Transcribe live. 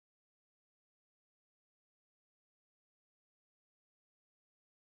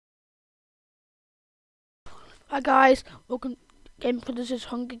Hi guys, welcome Game for This is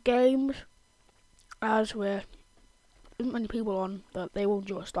Hunger Games. As we're isn't many people on, but they will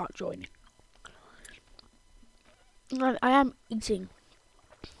just start joining. I am eating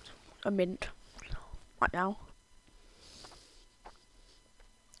a mint right now.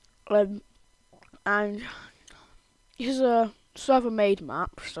 And this is a server made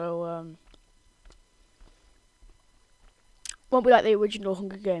map, so won't be like the original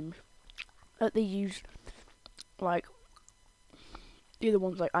Hunger Games that they used, like the other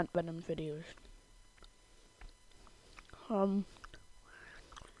ones like Ant Venom videos.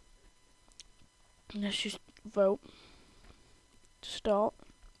 Let's just vote to start.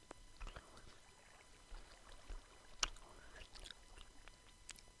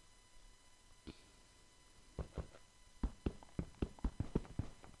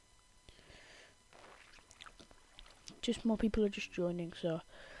 Just more people are just joining, so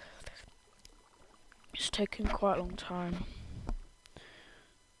it's taking quite a long time.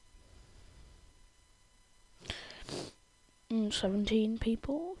 And 17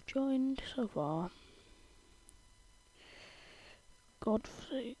 people have joined so far. God,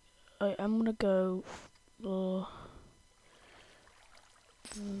 I'm gonna go for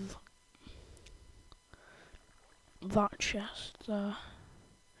that chest there.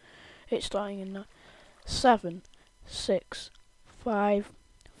 It's starting in 7, 6, 5,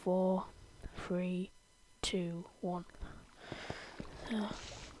 4, 3, 2, 1.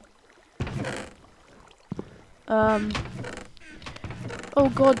 Oh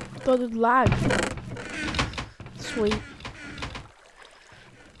god, the lag. Sweet.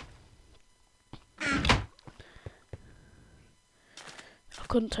 I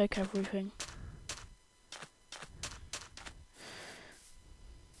couldn't take everything.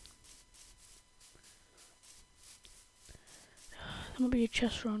 There might be a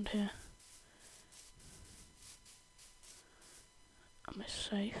chest around here. Am I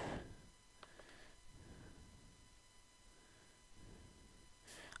safe?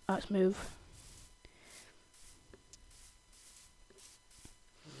 Let's move.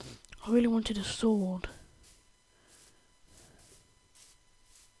 I really wanted a sword.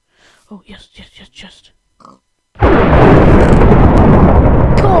 Oh, yes.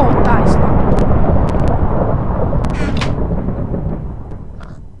 God, that is loud.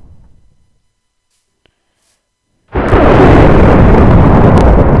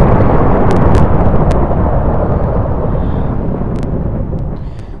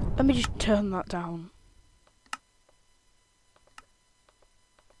 Let me just turn that down.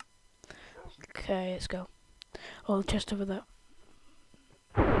 Okay, let's go. Oh, the chest over there.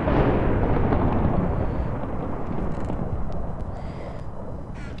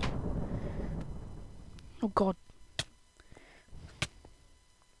 Oh god.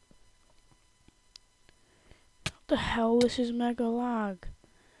 What the hell? This is mega lag.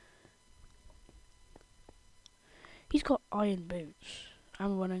 He's got iron boots.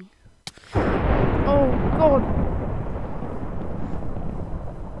 I'm running. Oh god.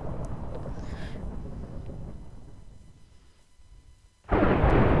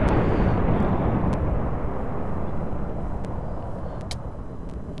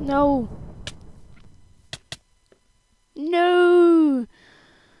 No. No.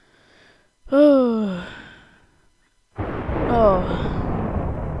 Oh.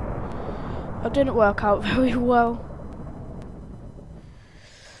 That didn't work out very well.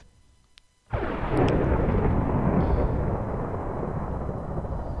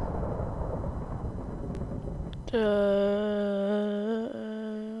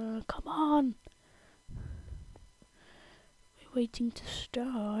 Come on. We're waiting to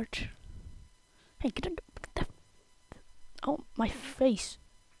start. Hey, get the oh, my face,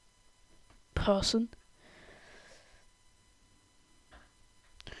 person.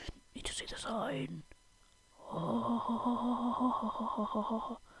 Need to see the sign.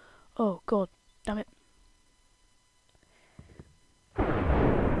 Oh god, damn it.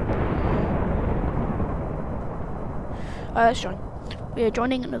 Let's join. We are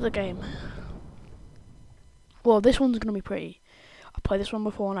joining another game. Well, this one's gonna be pretty. I played this one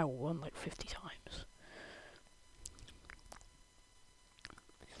before and I won like 50 times.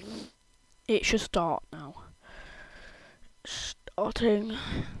 It should start now. Starting.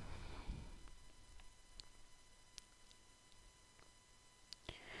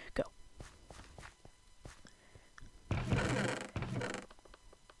 Go.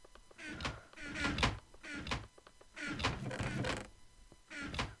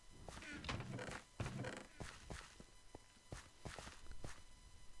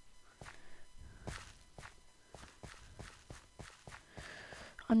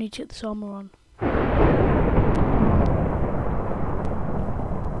 I need to get this armor on.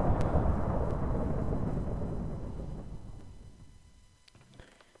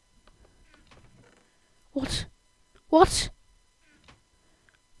 What? What?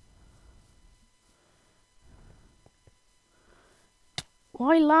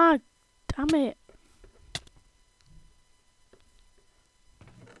 Why lag? Damn it.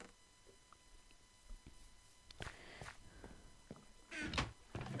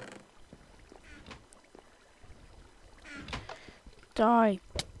 Die.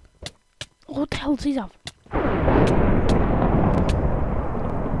 What the hell does he have?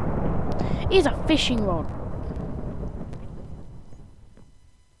 He's a fishing rod.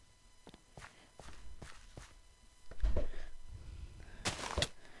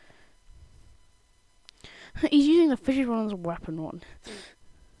 He's using the fishing rod as a weapon one.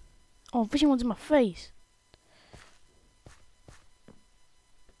 Oh, fishing rod's in my face.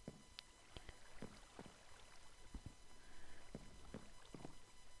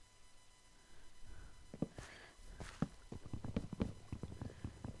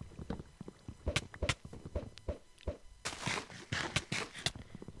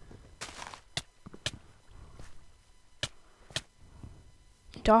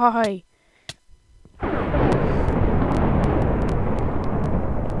 Die.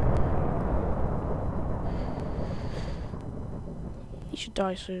 He should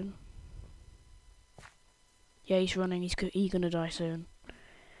die soon. Yeah, he's running. He's gonna die soon.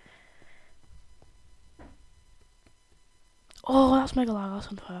 Oh, that's mega lag. That's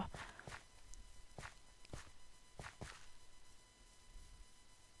unfair.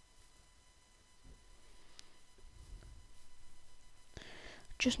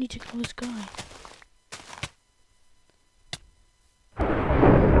 Just need to kill this guy.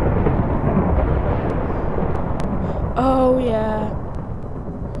 Oh yeah.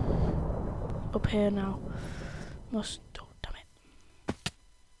 Up here now. Must. Oh damn it.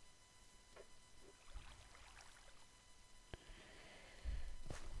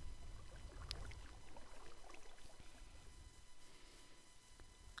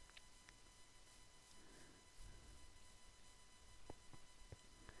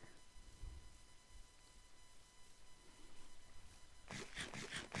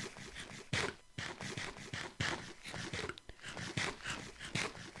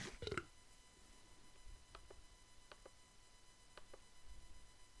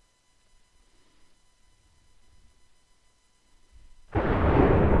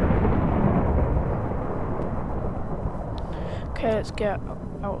 Okay, let's get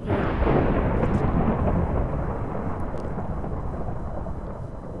out of here.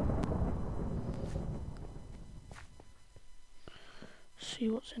 See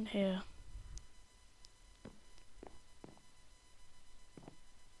what's in here.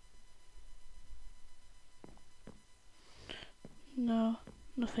 No,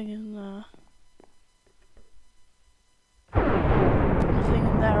 nothing in there. Nothing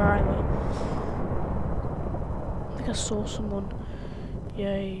in there either. I think I saw someone.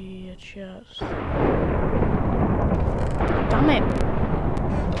 Yay, a chest. Damn it!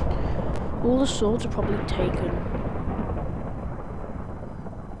 All the swords are probably taken.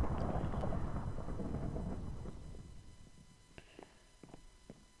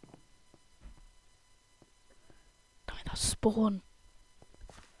 Damn it, that's spawn.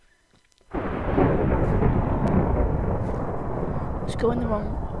 It's going the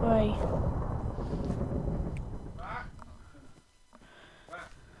wrong way.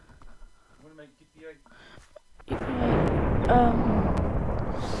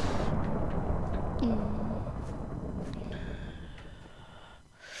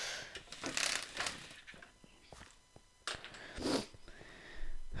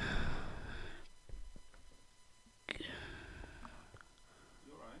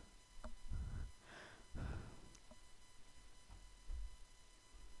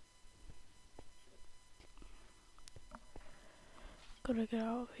 Gotta get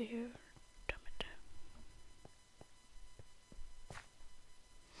out of here. Damn it.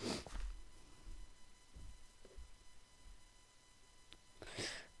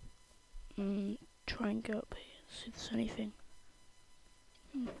 Try and get up here and see if there's anything.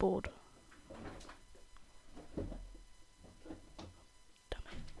 I'm bored. Damn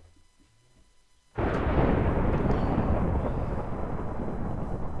it.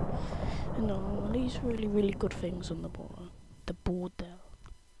 No, these really good things on the board. The board there.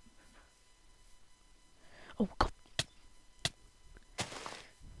 Oh god.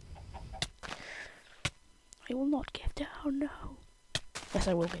 I will not give down, no. Yes,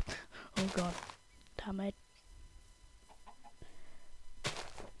 I will be. Oh god. Damn it.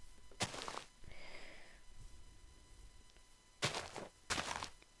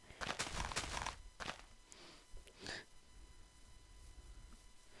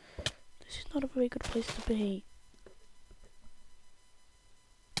 This is Not a very good place to be.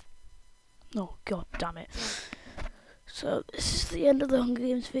 Oh, god damn it. So, this is the end of the Hunger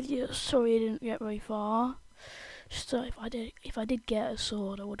Games video. Sorry I didn't get very far. So, if I did get a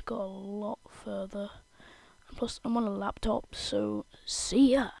sword, I would go a lot further. And plus, I'm on a laptop, so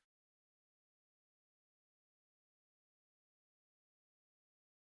see ya!